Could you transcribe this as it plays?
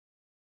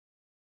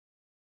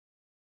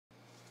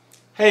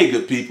Hey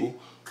good people,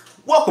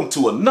 welcome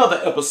to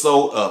another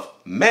episode of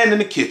Man in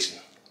the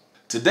Kitchen.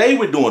 Today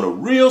we're doing a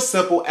real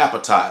simple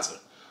appetizer,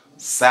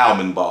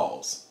 salmon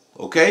balls,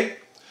 okay?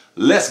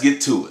 Let's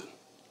get to it.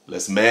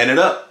 Let's man it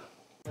up.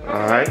 All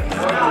right. I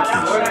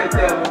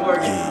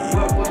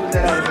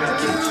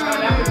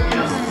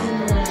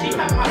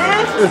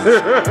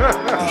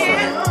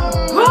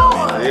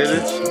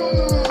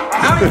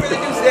don't really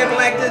do salmon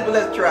like this, but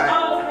let's try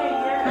it.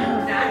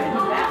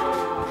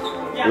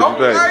 What you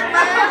think?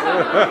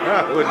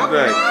 What you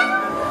think?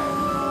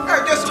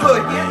 Alright, just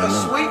good. Get a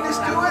sweetness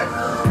to it.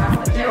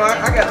 You know,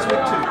 I got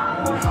sweet too.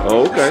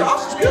 Oh, okay. The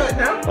sauce is good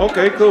now.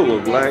 Okay, cool.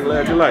 Well,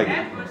 glad you like it.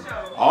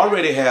 I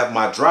already have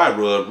my dry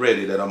rub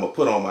ready that I'm gonna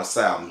put on my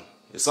salmon.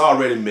 It's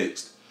already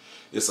mixed.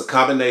 It's a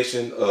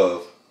combination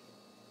of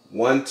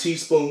 1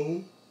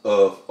 teaspoon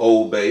of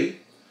Old Bay,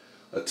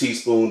 a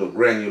teaspoon of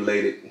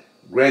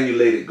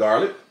granulated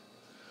garlic,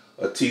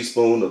 a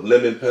teaspoon of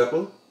lemon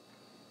pepper,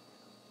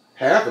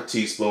 half a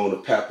teaspoon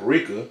of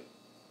paprika,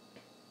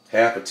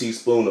 half a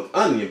teaspoon of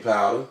onion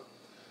powder,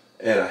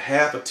 and a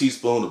half a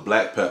teaspoon of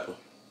black pepper.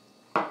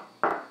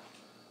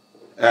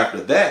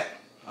 After that,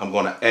 I'm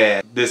going to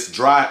add this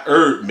dry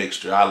herb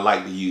mixture I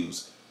like to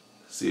use.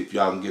 See if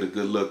y'all can get a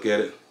good look at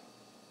it.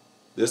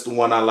 This is the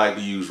one I like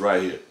to use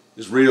right here.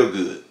 It's real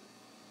good.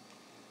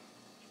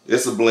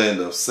 It's a blend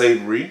of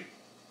savory,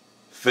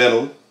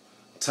 fennel,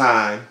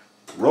 thyme,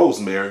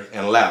 rosemary,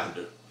 and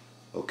lavender.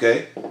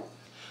 Okay?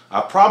 I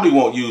probably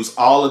won't use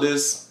all of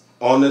this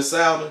on this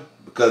salmon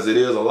because it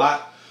is a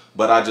lot,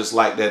 but I just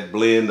like that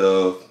blend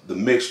of the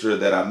mixture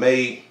that I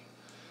made.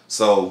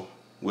 So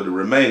with the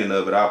remaining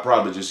of it, I'll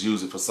probably just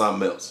use it for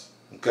something else.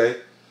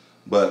 Okay?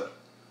 But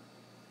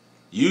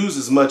use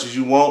as much as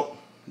you want.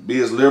 Be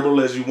as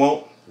liberal as you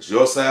want. It's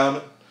your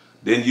salmon.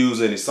 Didn't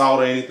use any salt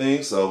or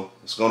anything, so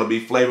it's going to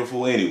be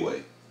flavorful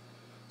anyway.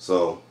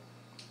 So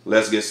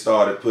let's get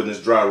started putting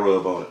this dry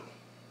rub on it.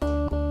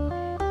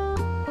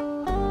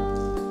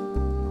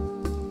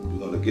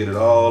 Get it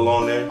all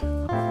on there.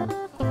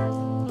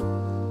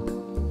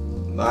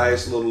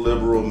 Nice little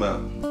liberal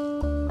amount.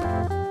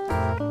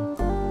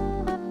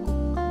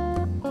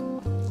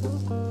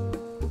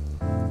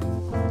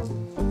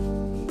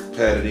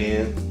 Pat it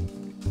in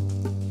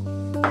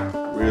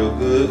real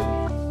good.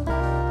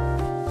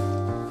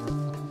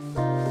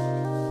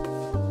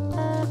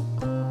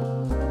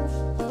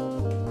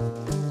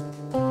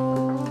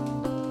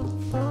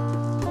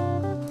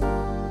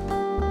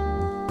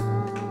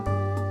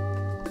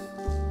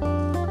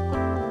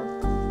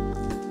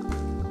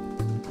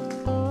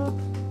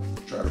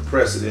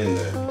 Press it in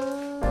there.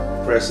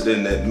 Press it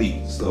in that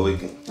meat so you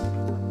can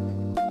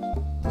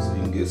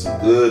get some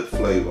good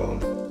flavor on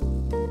it.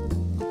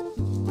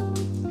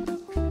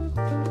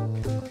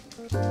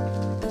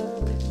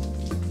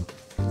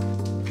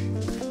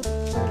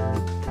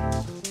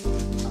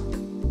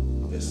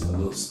 There's a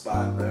little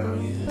spot down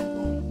here.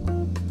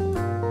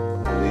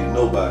 Don't leave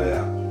nobody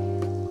out.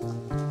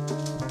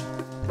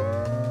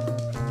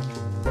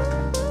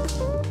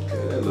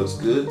 Okay, that looks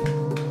good.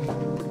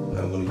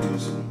 I'm gonna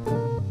use some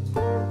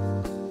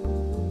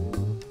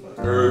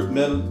herb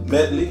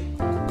medley.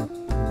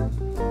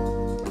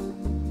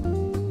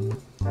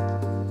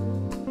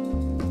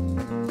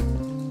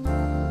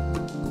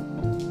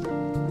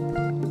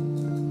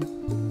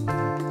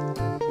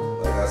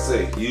 Like I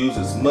say, use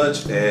as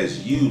much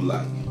as you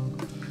like.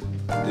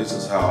 This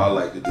is how I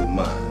like to do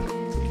mine.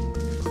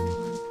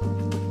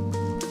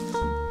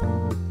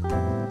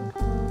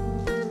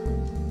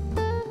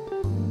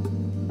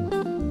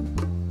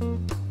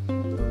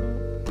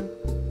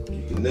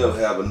 You can never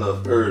have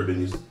enough herb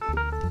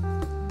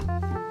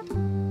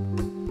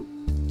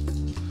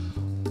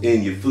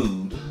in your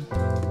food.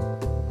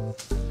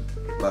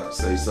 About to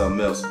say something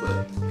else,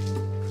 but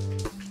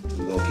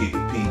we're gonna keep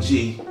it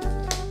PG.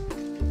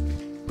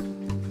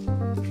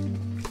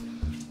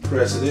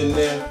 Press it in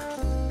there.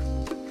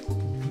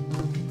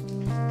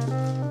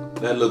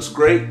 That looks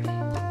great.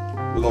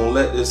 We're gonna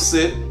let this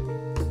sit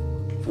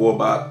for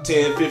about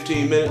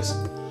 10-15 minutes.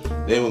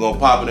 Then we're gonna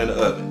pop it in the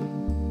oven.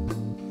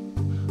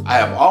 I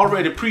have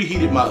already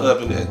preheated my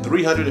oven at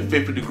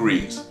 350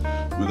 degrees.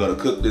 We're gonna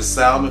cook this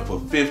salmon for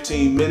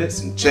 15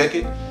 minutes and check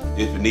it.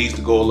 If it needs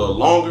to go a little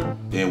longer,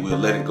 then we'll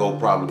let it go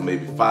probably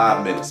maybe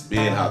 5 minutes.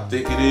 Being how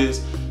thick it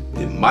is,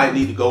 it might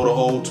need to go the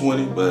whole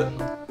 20, but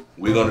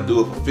we're gonna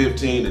do it for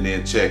 15 and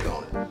then check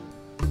on it.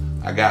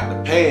 I got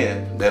the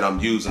pan that I'm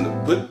using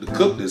to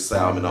cook this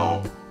salmon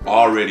on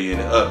already in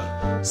the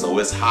oven, so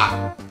it's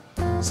hot.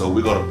 So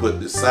we're gonna put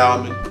this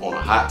salmon on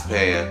a hot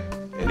pan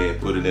and then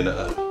put it in the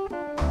oven.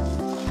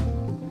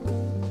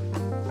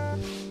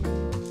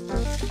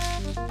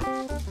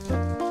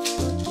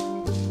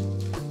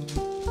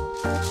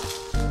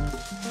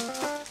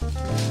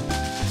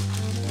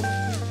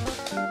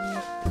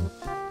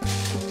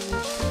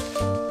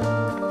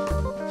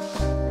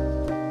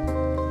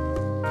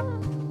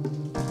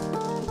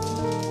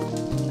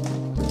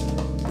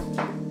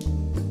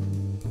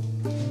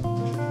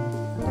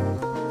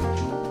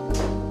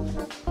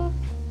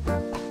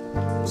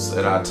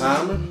 Set our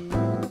timer.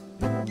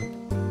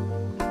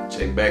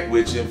 Check back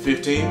with you in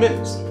 15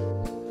 minutes.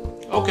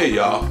 Okay,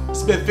 y'all,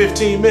 it's been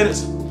 15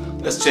 minutes.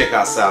 Let's check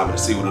our salmon and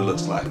see what it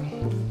looks like.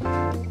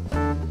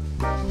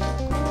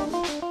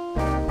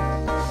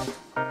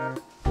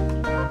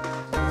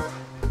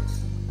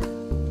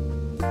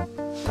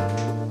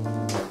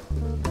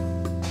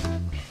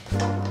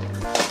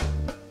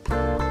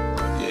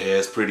 Yeah,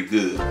 it's pretty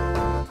good.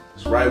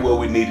 It's right where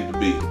we need it to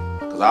be.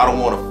 Because I don't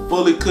want to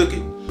fully cook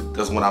it.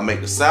 Because when I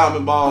make the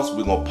salmon balls,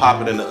 we're going to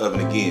pop it in the oven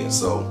again.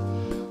 So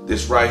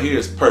this right here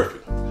is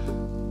perfect.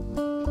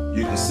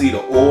 You can see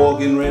the oil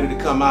getting ready to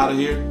come out of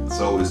here.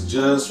 So it's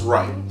just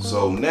right.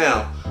 So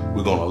now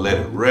we're going to let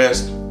it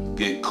rest,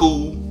 get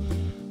cool.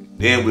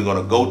 Then we're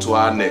going to go to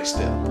our next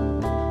step.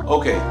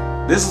 Okay,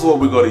 this is what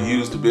we're going to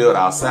use to build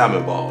our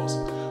salmon balls.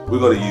 We're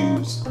going to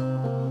use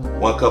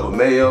 1 cup of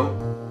mayo,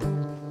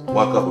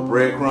 1 cup of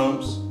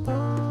breadcrumbs,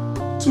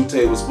 2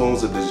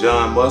 tablespoons of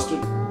Dijon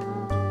mustard,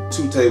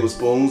 2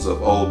 tablespoons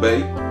of Old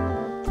Bay,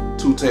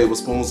 2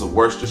 tablespoons of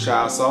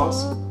Worcestershire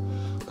sauce,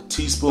 a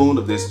teaspoon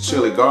of this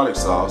chili garlic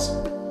sauce,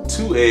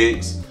 2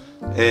 eggs,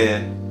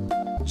 and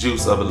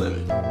juice of a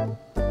lemon.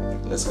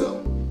 Let's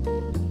go.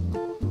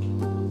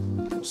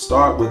 We'll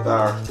start with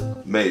our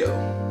mayo.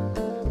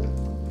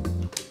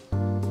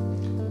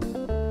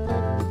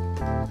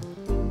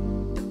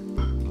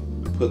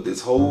 Put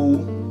this whole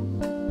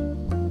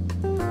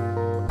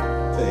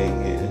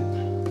thing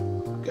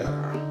in. Got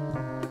our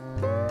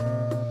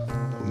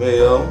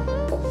mayo.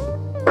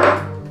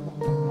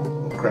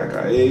 We'll crack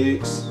our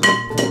eggs.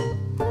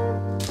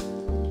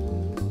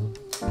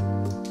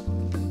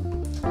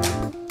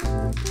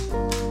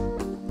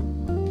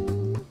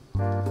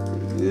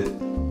 Pretty good.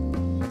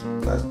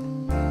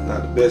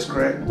 Not the best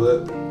crack,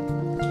 but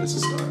it's a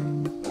start.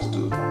 Let's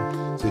do it.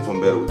 See if I'm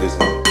better with this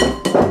one.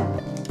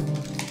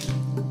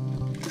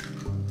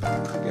 I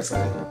guess I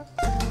am.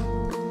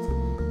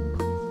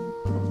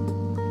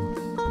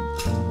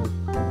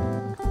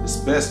 It's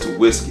best to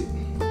whisk it.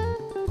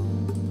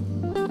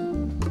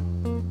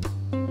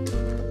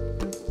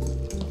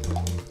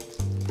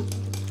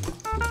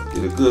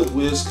 Get a good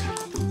whisk,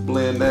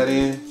 blend that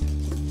in.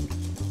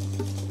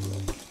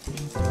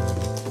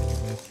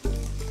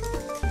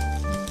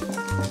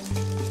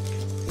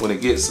 When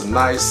it gets a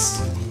nice,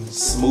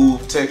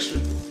 smooth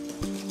texture,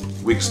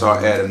 we can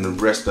start adding the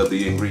rest of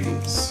the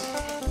ingredients.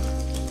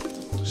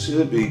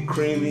 Should be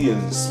creamy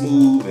and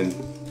smooth and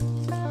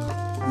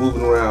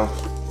moving around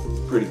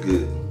pretty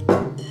good.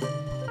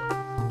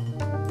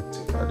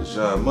 Take our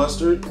Dijon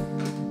mustard,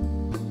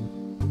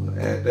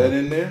 add that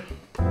in there.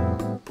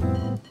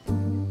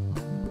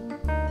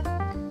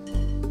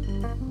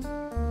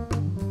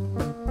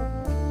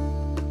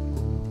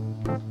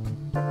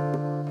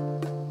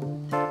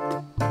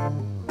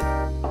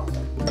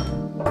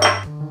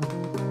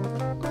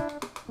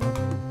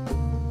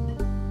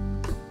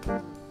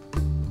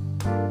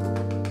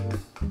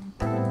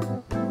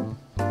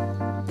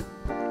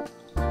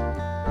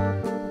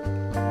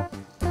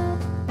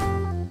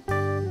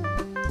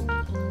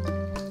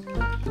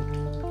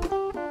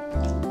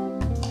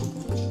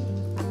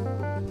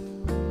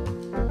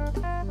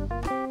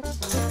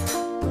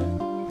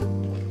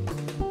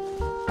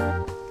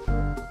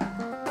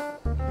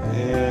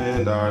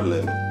 And our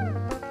lemon.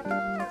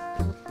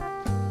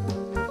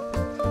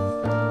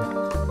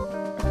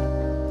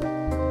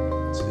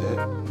 That's it.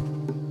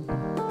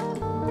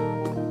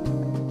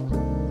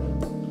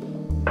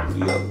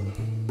 The other.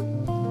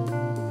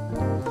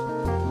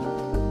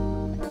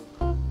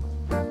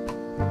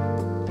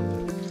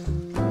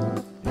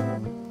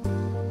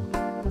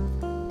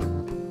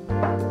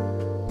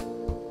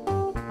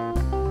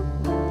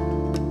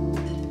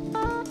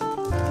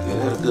 Give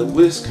that a good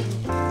whisk.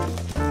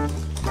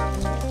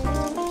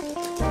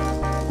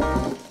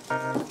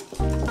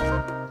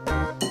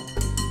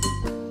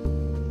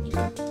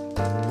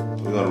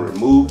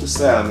 Remove the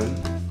salmon.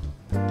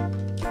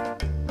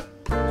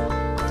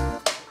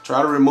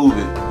 Try to remove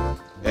it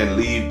and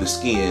leave the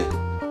skin,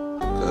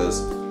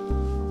 because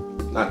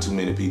not too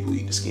many people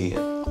eat the skin.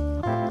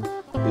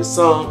 There's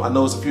some, I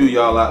know it's a few of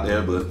y'all out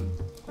there, but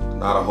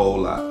not a whole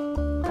lot.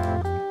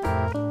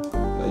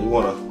 Now you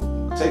want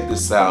to take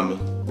this salmon.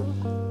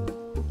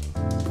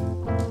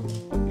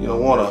 You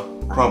don't want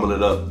to crumble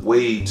it up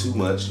way too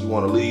much. You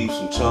want to leave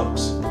some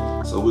chunks.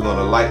 So we're going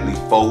to lightly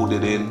fold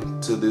it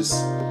into this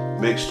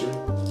mixture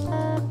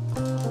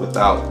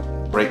without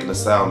breaking the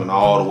salmon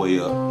all the way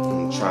up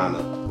and trying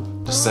to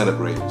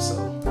disintegrate it. So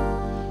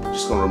I'm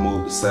just gonna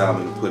remove the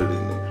salmon and put it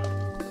in there,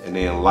 and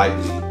then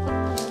lightly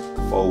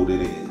fold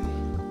it in.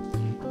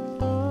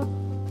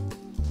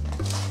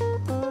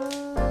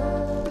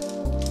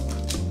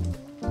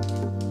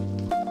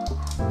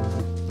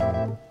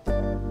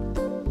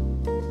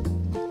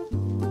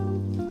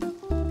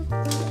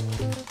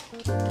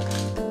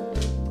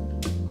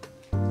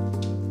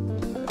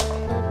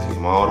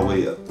 Came all the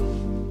way up.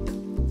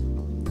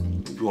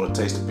 If you want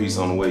to taste a piece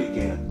on the way, you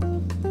can.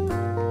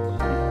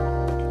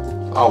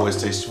 Always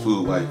taste your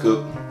food while you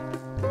cook,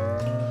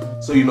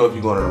 so you know if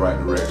you're going in the right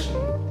direction.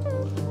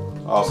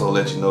 Also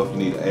let you know if you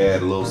need to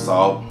add a little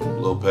salt, a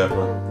little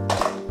pepper,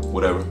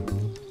 whatever.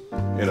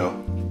 you know,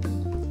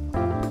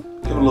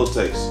 give it a little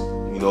taste.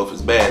 You know, if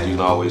it's bad, you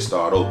can always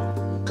start over.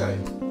 Okay.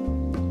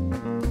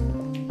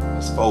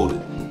 It's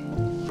folded.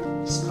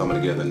 It's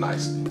coming together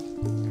nicely.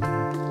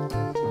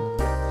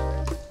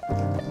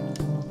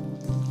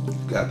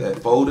 Got that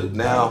folded.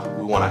 Now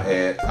we want to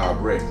add our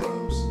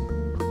breadcrumbs.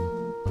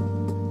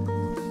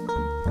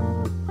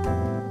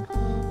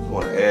 You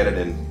want to add it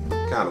in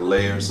kind of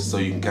layers so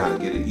you can kind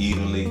of get it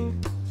evenly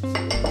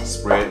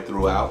spread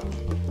throughout.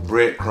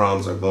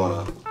 Breadcrumbs are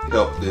going to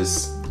help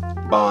this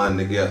bond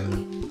together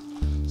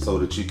so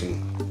that you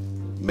can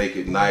make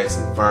it nice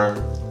and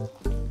firm.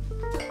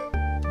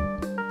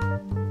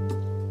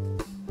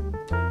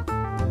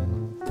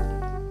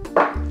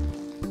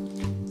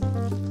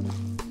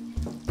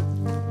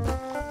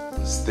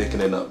 It's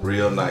thickening up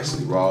real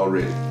nicely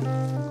already.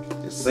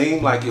 It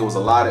seemed like it was a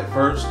lot at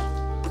first,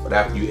 but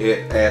after you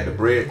add the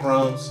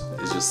breadcrumbs,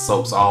 it just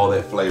soaks all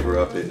that flavor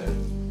up in there.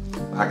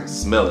 I can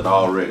smell it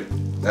already.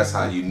 That's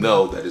how you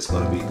know that it's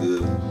going to be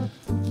good,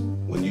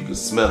 when you can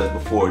smell it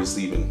before it's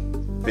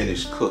even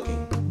finished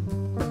cooking.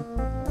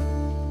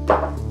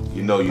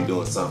 You know you're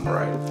doing something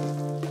right.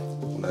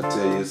 When I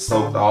tell you it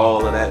soaked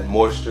all of that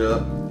moisture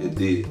up, it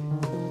did.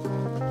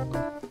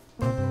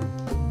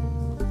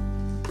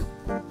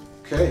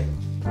 Okay.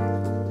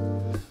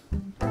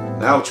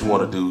 Now what you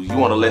want to do, you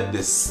want to let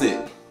this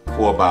sit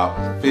for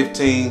about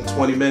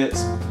 15-20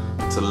 minutes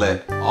to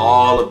let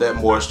all of that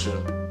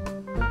moisture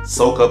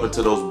soak up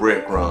into those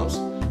breadcrumbs.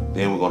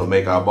 Then we're going to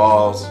make our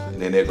balls,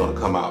 and then they're going to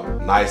come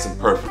out nice and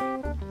perfect.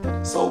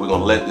 So we're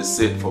going to let this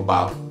sit for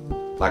about,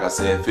 like I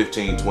said,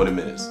 15-20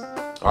 minutes.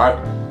 All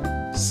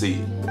right,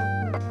 see,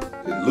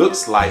 it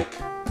looks like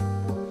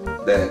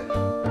that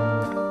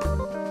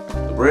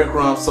the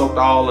breadcrumbs soaked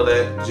all of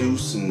that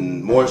juice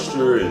and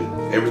moisture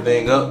and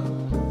everything up.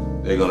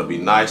 They're going to be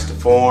nice to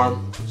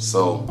form,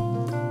 so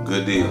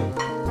good deal.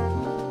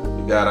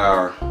 We got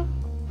our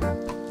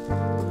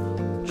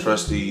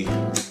trusty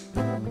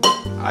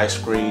ice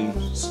cream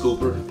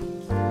scooper.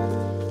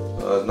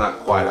 It's not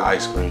quite an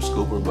ice cream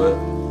scooper, but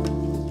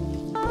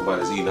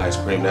nobody's eating ice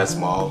cream that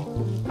small.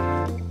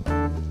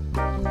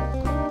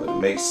 But it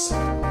makes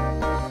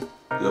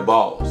good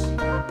balls.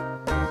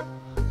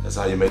 That's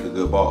how you make a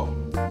good ball.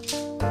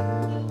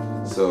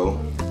 So,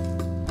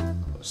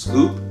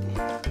 scoop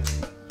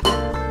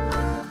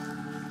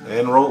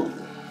and roll.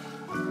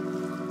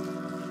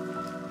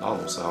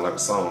 Almost sound like a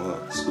song,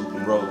 huh? Scoop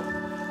and roll.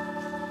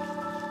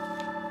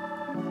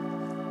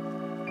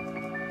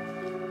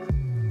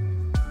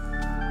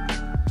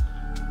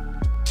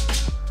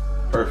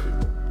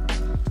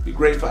 Perfect. Be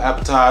great for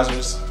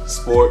appetizers,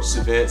 sports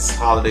events,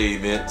 holiday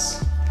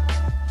events.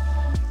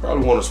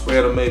 Probably want to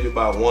spread them maybe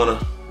about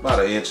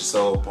an inch or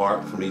so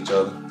apart from each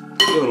other.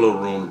 Give it a little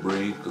room to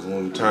breathe, because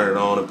when we turn it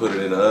on and put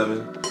it in the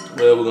oven,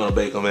 well, we're gonna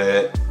bake them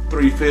at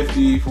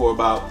 350 for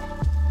about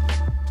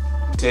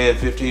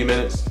 10-15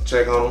 minutes.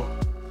 Check on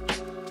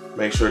them.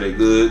 Make sure they're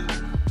good.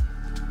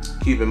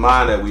 Keep in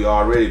mind that we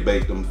already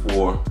baked them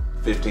for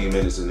 15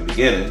 minutes in the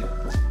beginning.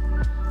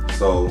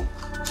 So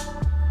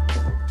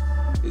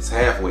it's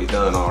halfway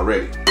done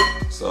already.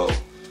 So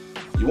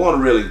you want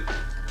to really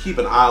keep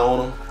an eye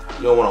on them.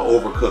 You don't want to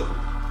overcook them.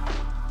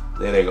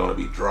 Then they're going to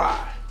be dry.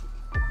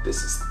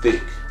 This is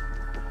thick.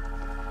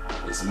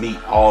 It's meat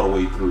all the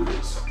way through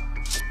this.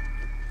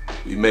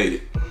 We made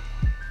it.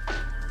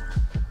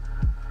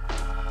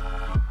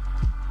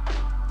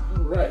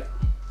 All right.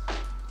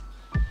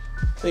 I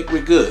think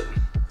we're good.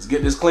 Let's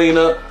get this cleaned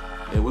up,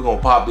 and we're going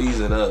to pop these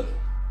in the oven.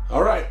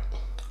 All right.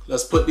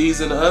 Let's put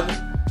these in the oven,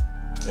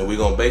 and we're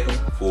going to bake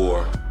them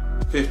for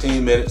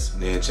 15 minutes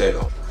and then check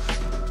on.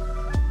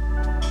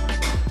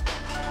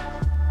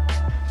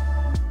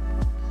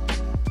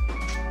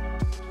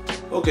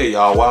 Okay,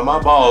 y'all, while my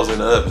balls in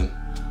the oven,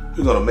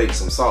 we're gonna make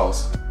some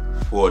sauce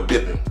for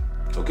dipping,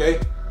 okay?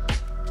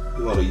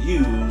 We're gonna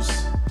use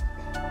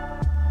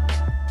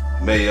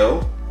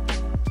mayo,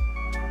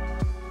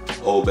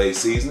 Old Bay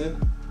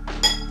Seasoning,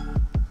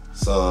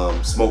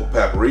 some smoked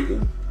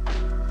paprika,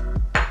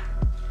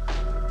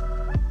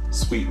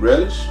 sweet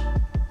relish,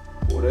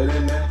 pour that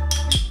in there.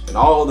 And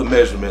all the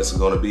measurements are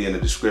gonna be in the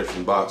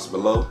description box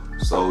below,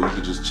 so you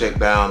can just check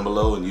down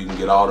below and you can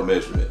get all the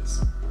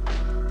measurements.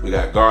 We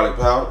got garlic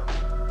powder.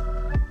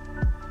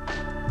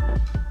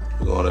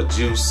 We're gonna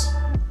juice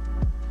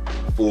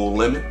a full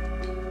lemon.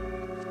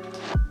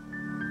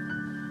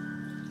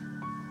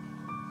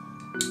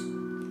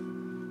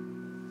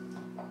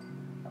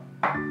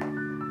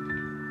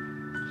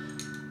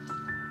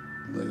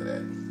 Look at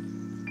that.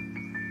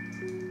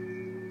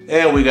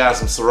 And we got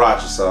some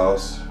Sriracha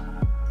sauce.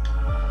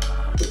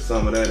 Put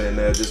some of that in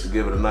there just to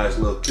give it a nice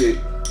little kick.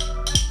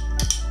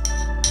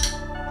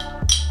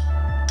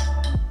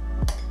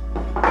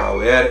 While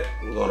we're at it,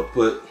 we're gonna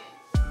put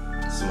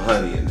some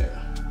honey in there.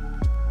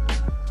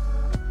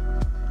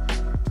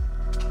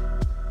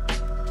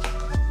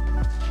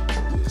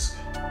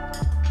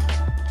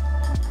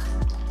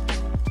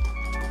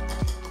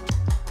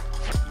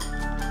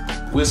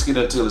 Whisk it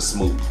until it's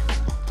smooth.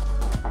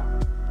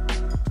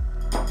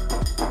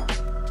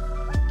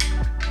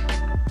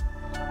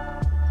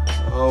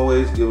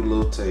 Always give it a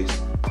little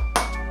taste.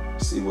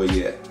 See where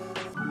you at.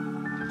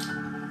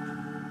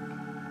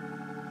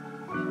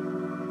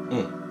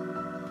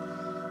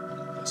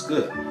 That's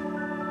good. I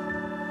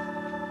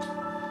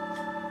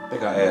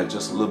think I add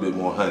just a little bit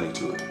more honey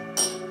to it.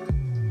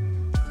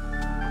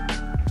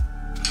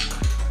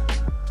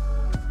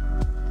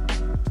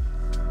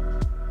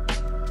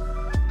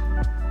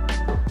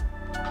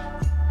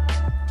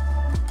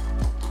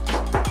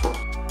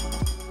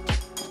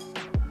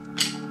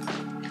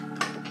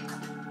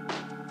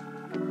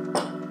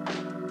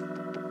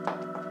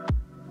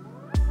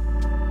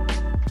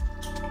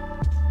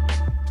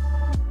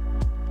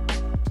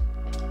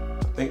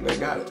 I think they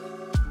got it.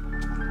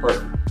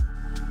 Perfect.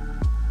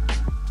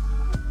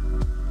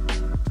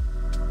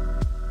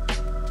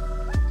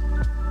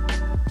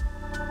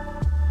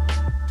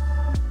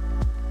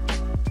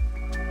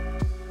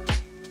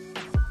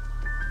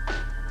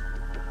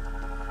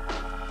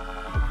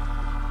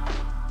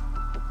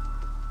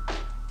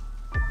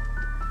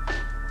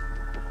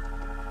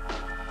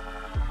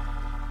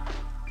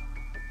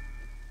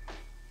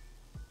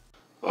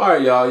 All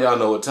right, y'all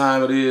know what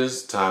time it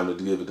is. Time to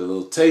give it a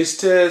little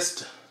taste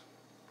test.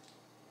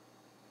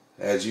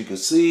 As you can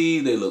see,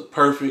 they look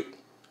perfect.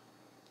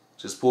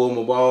 Just pulled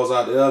my balls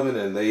out the oven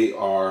and they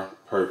are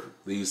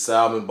perfect. These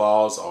salmon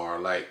balls are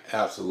like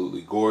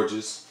absolutely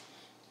gorgeous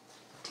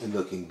and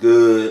looking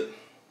good.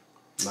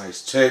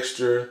 Nice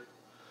texture.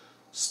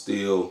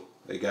 Still,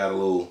 they got a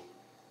little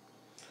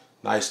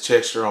nice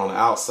texture on the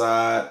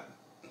outside.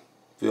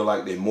 Feel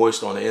like they're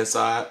moist on the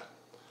inside.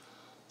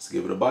 Let's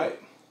give it a bite.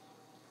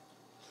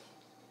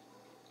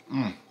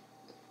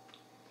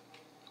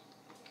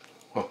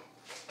 Huh.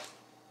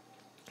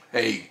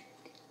 Hey,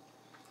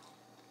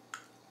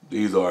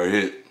 these are a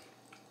hit.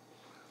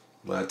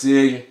 But I tell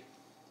you,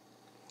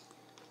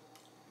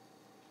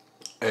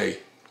 hey,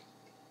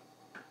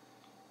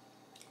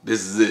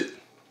 this is it.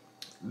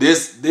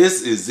 This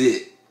is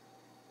it.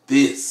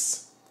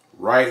 This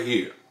right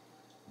here.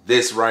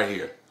 This right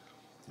here.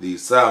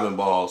 These salmon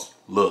balls,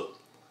 look,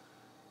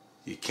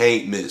 you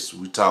can't miss.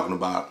 We're talking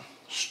about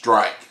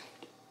strike.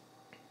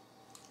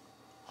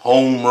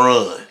 Home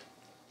run.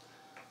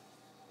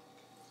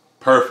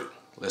 Perfect.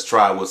 Let's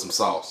try it with some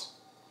sauce.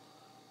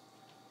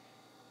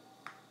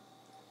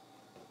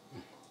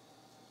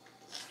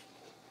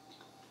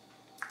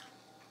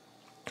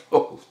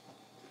 Oh.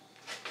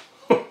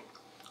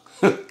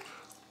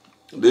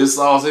 This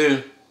sauce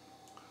here,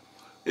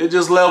 it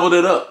just leveled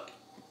it up.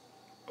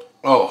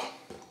 Oh.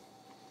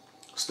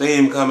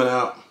 Steam coming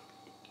out.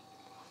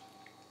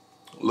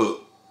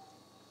 Look.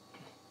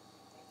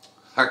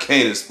 I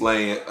can't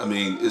explain it. I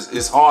mean,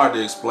 it's hard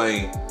to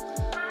explain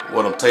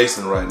what I'm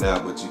tasting right now,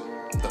 but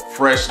the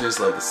freshness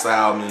of the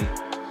salmon,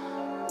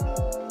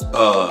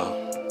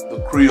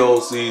 the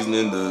Creole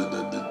seasoning,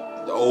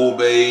 the Old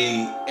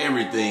Bay,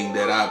 everything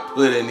that I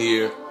put in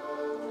here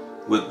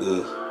with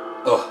the,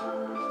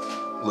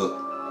 look,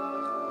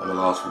 I'm at a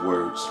loss for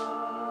words.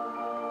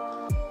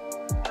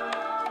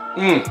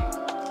 I'm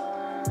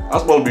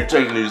supposed to be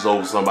taking these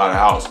over to somebody's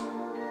house.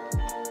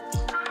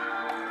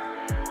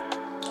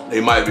 They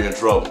might be in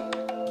trouble.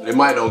 They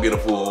might not get a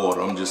full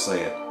order, I'm just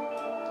saying.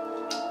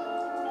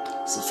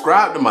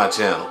 Subscribe to my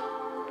channel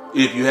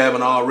if you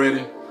haven't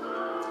already.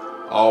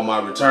 All my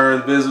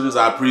return visitors,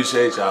 I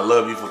appreciate you. I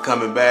love you for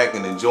coming back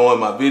and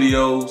enjoying my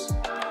videos,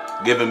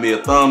 giving me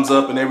a thumbs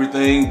up and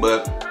everything.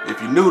 But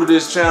if you're new to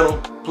this channel,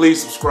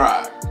 please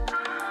subscribe.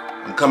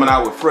 I'm coming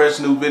out with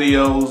fresh new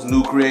videos,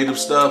 new creative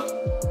stuff.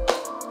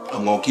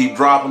 I'm gonna keep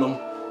dropping them.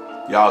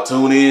 Y'all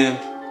tune in.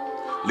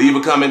 Leave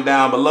a comment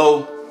down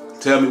below.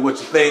 Tell me what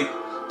you think.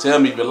 Tell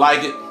me if you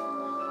like it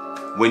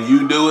when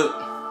you do it.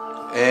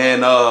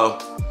 And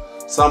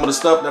some of the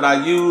stuff that I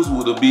use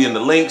will be in the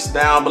links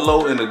down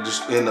below in the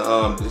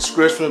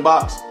description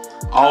box.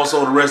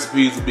 Also, the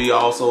recipes will be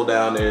also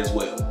down there as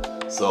well.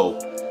 So,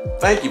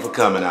 thank you for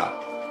coming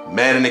out.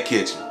 Man in the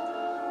Kitchen.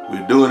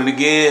 We're doing it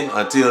again.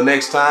 Until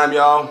next time,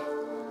 y'all.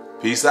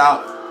 Peace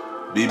out.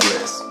 Be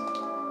blessed.